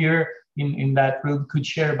people here in that room could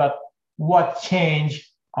share about what changed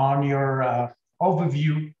on your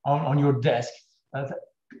overview on your desk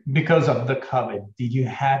because of the COVID. Did you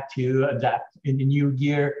have to adapt in the new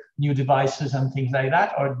gear, new devices, and things like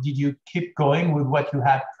that, or did you keep going with what you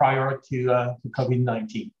had prior to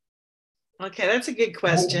COVID-19? Okay, that's a good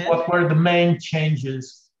question. What were the main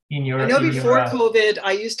changes? I know before COVID,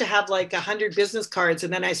 I used to have like 100 business cards,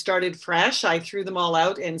 and then I started fresh. I threw them all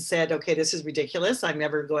out and said, okay, this is ridiculous. I'm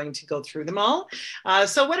never going to go through them all.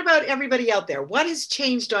 So what about everybody out there? What has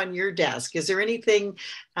changed on your desk? Is there anything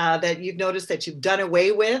that you've noticed that you've done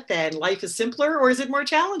away with and life is simpler, or is it more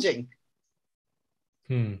challenging?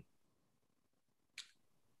 I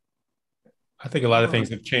think a lot of things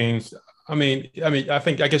have changed. I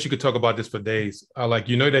guess you could talk about this for days.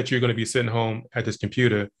 That you're going to be sitting home at this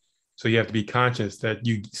computer. So you have to be conscious that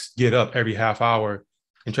you get up every half hour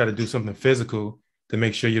and try to do something physical to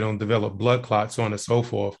make sure you don't develop blood clots, so on and so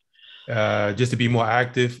forth. Just to be more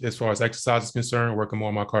active as far as exercise is concerned, working more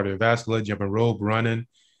on my cardiovascular, jumping rope, running.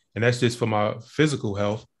 And that's just for my physical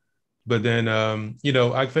health. But then, I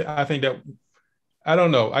think that, I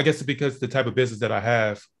don't know, I guess it's because the type of business that I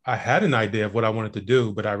have, I had an idea of what I wanted to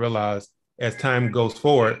do, but I realized as time goes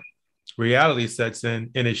forward, reality sets in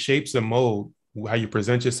and it shapes and molds how you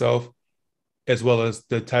present yourself, as well as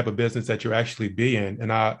the type of business that you're actually be in.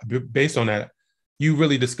 And based on that, you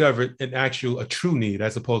really discovered a true need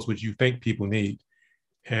as opposed to what you think people need.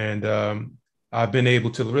 And I've been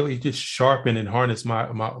able to really just sharpen and harness my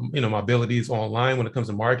abilities online when it comes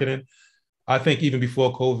to marketing. I think even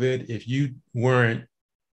before COVID, if you weren't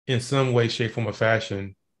in some way, shape, form, or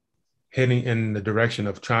fashion heading in the direction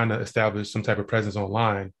of trying to establish some type of presence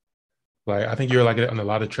online, I think you're in a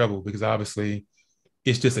lot of trouble, because obviously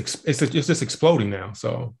it's just exploding now.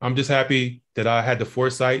 So I'm just happy that I had the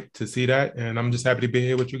foresight to see that, and I'm just happy to be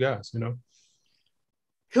here with you guys.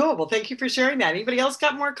 Cool. Well, thank you for sharing that. Anybody else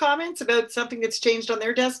got more comments about something that's changed on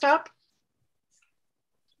their desktop?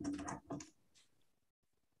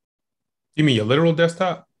 You mean your literal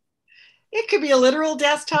desktop? It could be a literal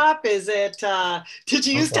desktop. Is it? Did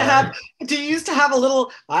you used to have a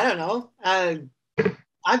little? I don't know.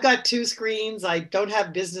 I've got 2 screens. I don't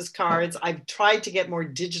have business cards. I've tried to get more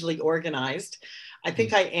digitally organized. I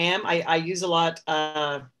think I am. I use a lot.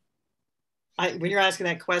 When you're asking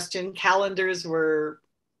that question, calendars were.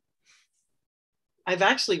 I've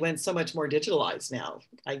actually went so much more digitalized now,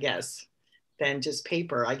 I guess, than just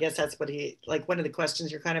paper. I guess that's what one of the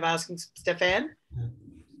questions you're kind of asking, Stefan.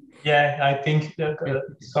 Yeah, I think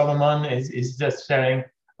Solomon is just sharing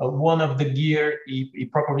one of the gear he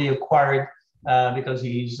probably acquired because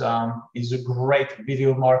he's a great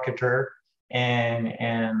video marketer, and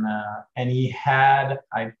he had,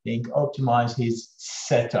 I think, optimized his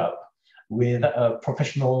setup with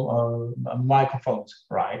professional microphones,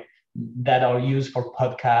 right, that are used for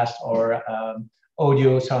podcast or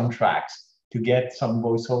audio soundtracks to get some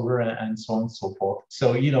voiceover and so on and so forth.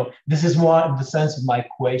 So, this is what the sense of my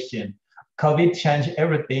question. COVID changed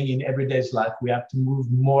everything in everyday's life. We have to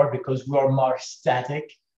move more because we are more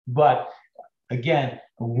static. But again,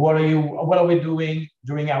 what are we doing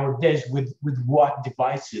during our days with what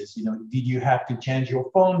devices? Did you have to change your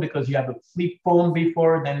phone because you have a flip phone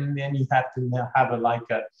before, then you have to now have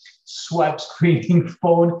a swipe screening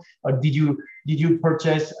phone, or did you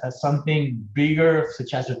purchase something bigger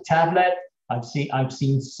such as a tablet? I've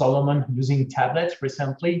seen Solomon using tablets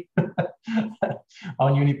recently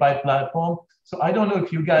on Unified platform. So I don't know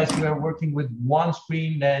if you guys were working with one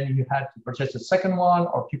screen, then you had to purchase a second one,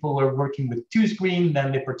 or people were working with two screens,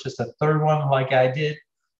 then they purchased a third one like I did.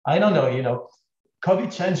 I don't know,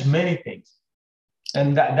 COVID changed many things.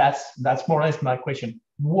 And that's more or less my question.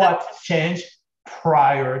 What changed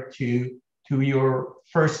prior to your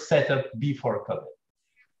first setup before COVID?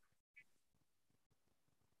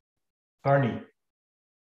 Bernie.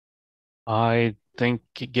 I think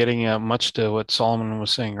getting much to what Solomon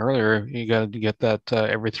was saying earlier, you got to get that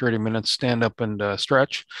every 30 minutes stand up and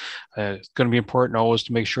stretch. It's going to be important always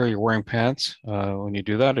to make sure you're wearing pants when you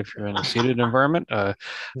do that if you're in a seated environment.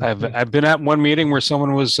 I've been at one meeting where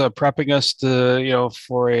someone was prepping us to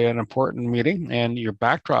for an important meeting, and your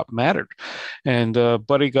backdrop mattered. And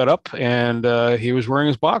Buddy got up and he was wearing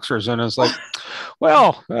his boxers, and it's like,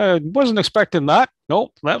 well, wasn't expecting that.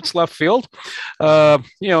 Nope, that's left field.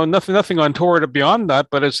 Nothing untoward beyond that,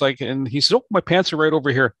 but it's like, and he said, "Oh, my pants are right over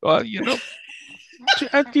here."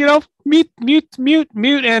 Mute,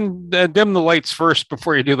 and dim the lights first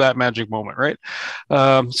before you do that magic moment, right?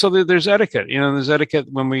 So there's etiquette. There's etiquette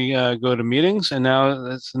when we go to meetings, and now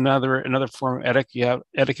that's another form of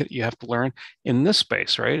etiquette you have to learn in this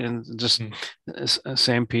space, right? And just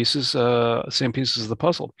same pieces of the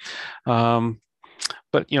puzzle.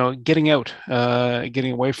 But getting out,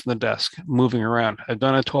 getting away from the desk, moving around. I've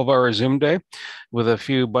done a 12-hour Zoom day with a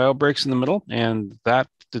few bio breaks in the middle, and that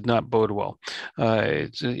did not bode well.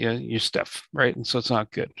 You're stiff, right? And so it's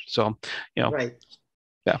not good. So, right.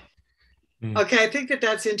 Yeah. Okay, I think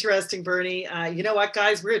that's interesting, Bernie. You know what,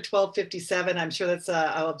 guys? We're at 12:57. I'm sure that's,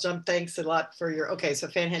 I'll jump. Thanks a lot for your, okay, so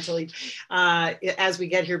Fan Hentily, as we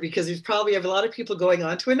get here, because there's probably a lot of people going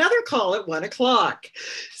on to another call at 1 o'clock.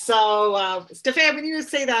 So, Stefan, when you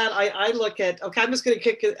say that, I look at, okay, I'm just going to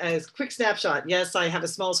kick a quick snapshot. Yes, I have a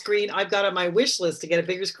small screen. I've got on my wish list to get a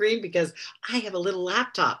bigger screen because I have a little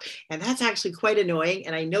laptop, and that's actually quite annoying.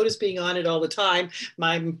 And I notice being on it all the time,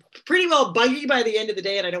 I'm pretty well buggy by the end of the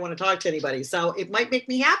day, and I don't want to talk to anybody. So it might make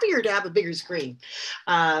me happier to have a bigger screen.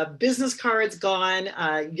 Business cards gone,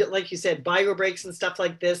 like you said, bio breaks and stuff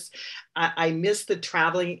like this. I miss the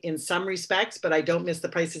traveling in some respects, but I don't miss the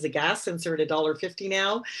prices of gas since they're at $1.50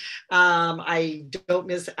 now. I don't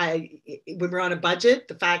miss, when we're on a budget,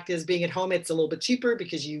 the fact is being at home, it's a little bit cheaper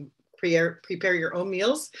because you prepare your own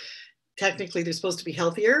meals. Technically, they're supposed to be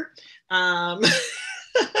healthier. I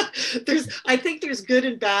think there's good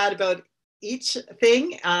and bad about each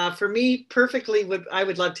thing. For me, perfectly, what I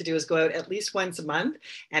would love to do is go out at least once a month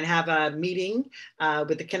and have a meeting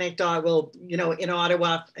with the Connect Ottawa. Well, in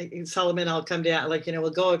Ottawa, Solomon, I'll come down, we'll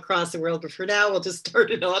go across the world, but for now, we'll just start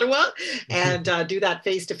in Ottawa and do that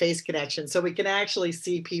face-to-face connection. So we can actually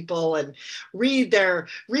see people and read their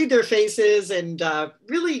faces, and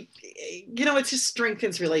really, it just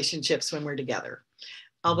strengthens relationships when we're together.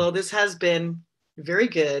 Although this has been very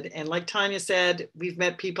good. And like Tanya said, we've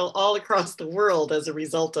met people all across the world as a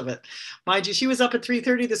result of it. Mind you, she was up at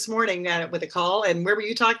 3:30 this morning with a call. And where were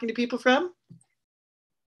you talking to people from?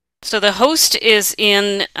 So the host is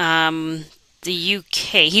in the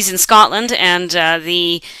UK. He's in Scotland, and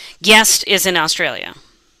the guest is in Australia.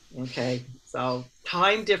 Okay. So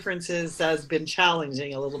time differences has been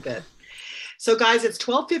challenging a little bit. So guys, it's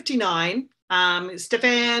 12:59.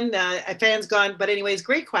 Stefan, Fan's gone, but anyways,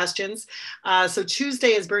 great questions. So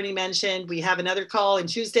Tuesday, as Bernie mentioned, we have another call, and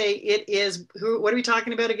Tuesday it is, what are we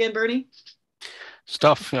talking about again, Bernie?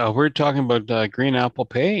 Stuff. We're talking about Green Apple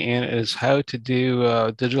Pay, and it is how to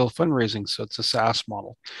do digital fundraising. So it's a SaaS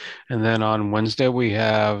model. And then on Wednesday, we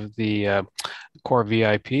have the Core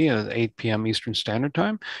VIP at 8 p.m. Eastern Standard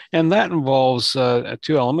Time. And that involves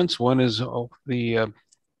two elements. One is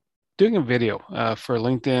doing a video for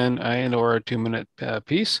LinkedIn and or a 2-minute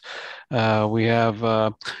piece. We have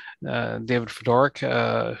David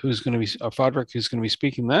Fodorek, who's going to be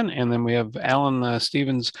speaking then, and then we have Alan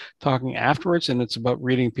Stevens talking afterwards, and it's about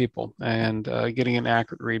reading people and getting an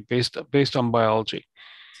accurate read based on biology.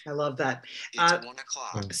 I love that. It's 1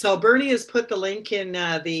 o'clock. So Bernie has put the link in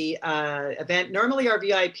the event. Normally our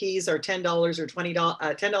VIPs are $10 or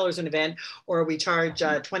 $10 an event, or we charge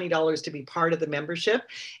 $20 to be part of the membership.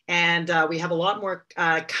 And we have a lot more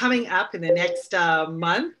coming up in the next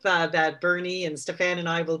month that Bernie and Stefan and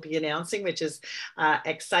I will be announcing, which is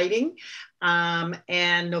exciting.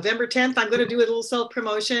 And November 10th, I'm going to do a little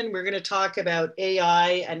self-promotion. We're going to talk about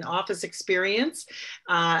AI and office experience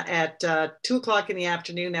at 2 o'clock in the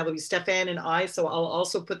afternoon. That will be Stefan and I, so I'll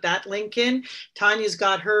also put that link in. Tanya's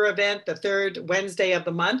got her event the 3rd Wednesday of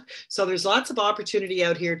the month. So there's lots of opportunity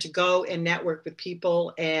out here to go and network with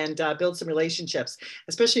people and build some relationships,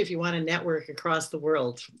 especially if you want to network across the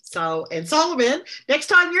world. So, and Solomon, next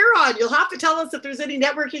time you're on, you'll have to tell us if there's any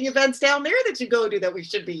networking events down there that you go to that we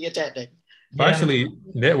should be attending. Yeah. Actually,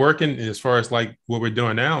 networking, as far as like what we're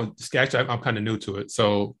doing now, actually, I'm kind of new to it.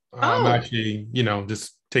 So I'm actually,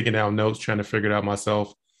 just taking down notes, trying to figure it out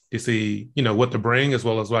myself to see, what to bring as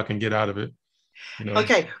well as what I can get out of it.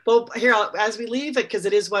 Okay, well, here, as we leave it, because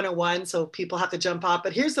it is 101, so people have to jump off.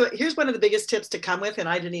 But here's one of the biggest tips to come with, and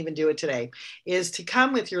I didn't even do it today, is to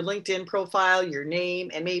come with your LinkedIn profile, your name,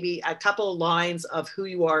 and maybe a couple of lines of who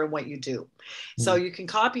you are and what you do. So you can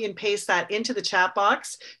copy and paste that into the chat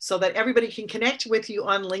box so that everybody can connect with you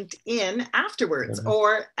on LinkedIn afterwards.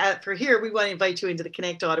 Or for here, we want to invite you into the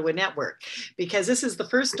Connect Ottawa network, because this is the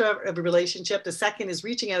first of a relationship. The second is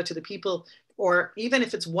reaching out to the people, or even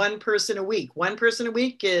if it's one person a week. One person a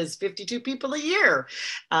week is 52 people a year.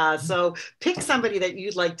 So pick somebody that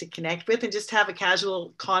you'd like to connect with and just have a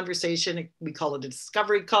casual conversation. We call it a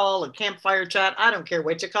discovery call, a campfire chat. I don't care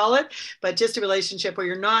what you call it, but just a relationship where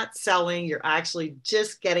you're not selling, you're actually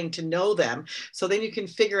just getting to know them. So then you can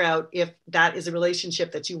figure out if that is a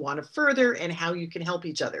relationship that you want to further and how you can help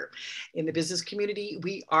each other. In the business community,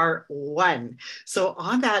 we are one. So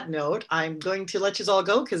on that note, I'm going to let you all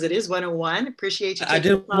go because it is 101. Appreciate you. I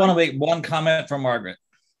do want to make one comment from Margaret.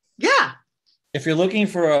 Yeah. If you're looking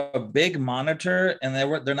for a big monitor and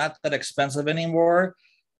they're not that expensive anymore,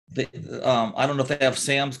 I don't know if they have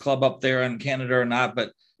Sam's Club up there in Canada or not,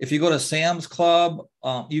 but if you go to Sam's Club,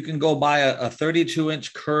 you can go buy a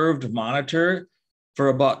 32-inch curved monitor for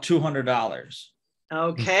about $200.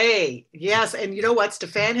 Okay. Yes. And you know what?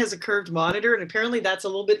 Stefan has a curved monitor, and apparently that's a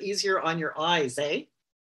little bit easier on your eyes, eh?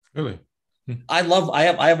 Really? I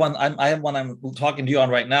have one I'm talking to you on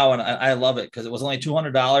right now, and I love it because it was only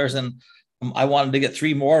 $200, and I wanted to get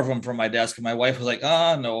 3 more of them from my desk, and my wife was like,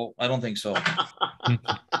 no, I don't think so.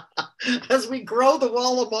 As we grow the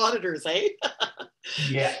wall of monitors, eh?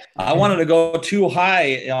 Yeah. I wanted to go too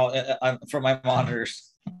high, for my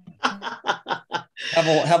monitors.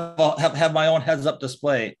 have my own heads-up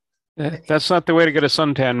display. That's not the way to get a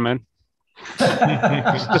suntan, man.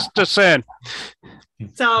 just saying.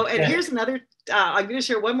 So, and here's another, I'm going to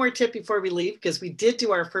share one more tip before we leave, because we did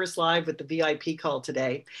do our first live with the VIP call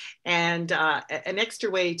today. And an extra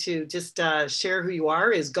way to just share who you are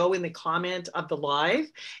is go in the comment of the live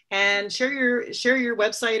and share your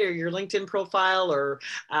website or your LinkedIn profile, or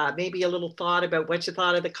maybe a little thought about what you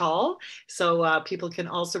thought of the call. So people can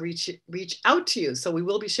also reach out to you. So we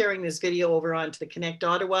will be sharing this video over onto the Connect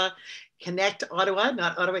Ottawa,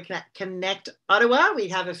 not Ottawa, Connect Ottawa. We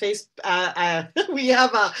have we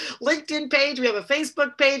have a LinkedIn page, we have a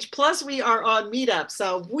Facebook page, plus we are on Meetup.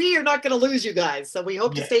 So we are not going to lose you guys. So we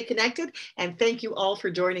hope to stay connected, and thank you all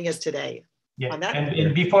for joining us today. Yeah,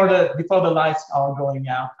 and before the lights are going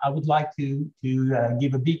out, I would like to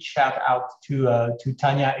give a big shout out to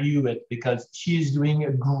Tanya Hewitt, because she's doing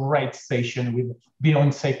a great session with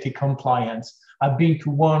Beyond Safety Compliance. I've been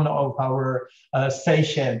to one of our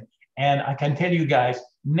sessions, and I can tell you guys,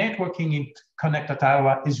 networking in Connect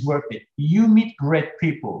Ottawa is worth it. You meet great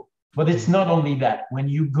people, but it's not only that. When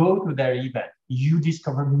you go to their event, you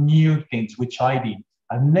discover new things, which I did.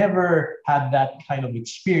 I've never had that kind of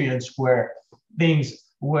experience where things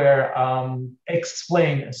were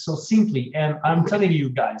explained so simply. And I'm telling you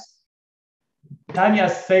guys,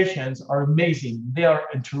 Tanya's sessions are amazing. They are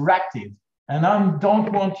interactive. And I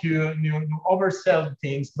don't want to oversell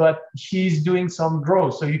things, but she's doing some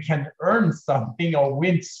growth, so you can earn something or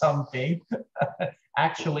win something,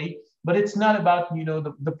 actually. But it's not about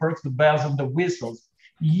the perks, the bells, and the whistles.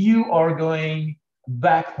 You are going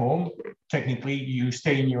back home. Technically, you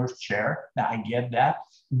stay in your chair. I get that,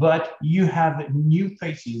 but you have new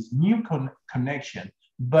faces, new connection.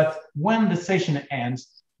 But when the session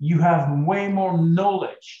ends, you have way more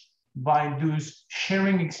knowledge by those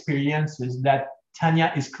sharing experiences that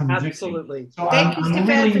Tanya is conducting. Absolutely. So Thank you, Stefan,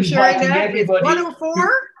 really for sharing that. It's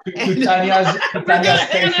 104. to Tanya's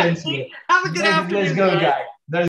sessions here. Have a good afternoon. Let's go, guys.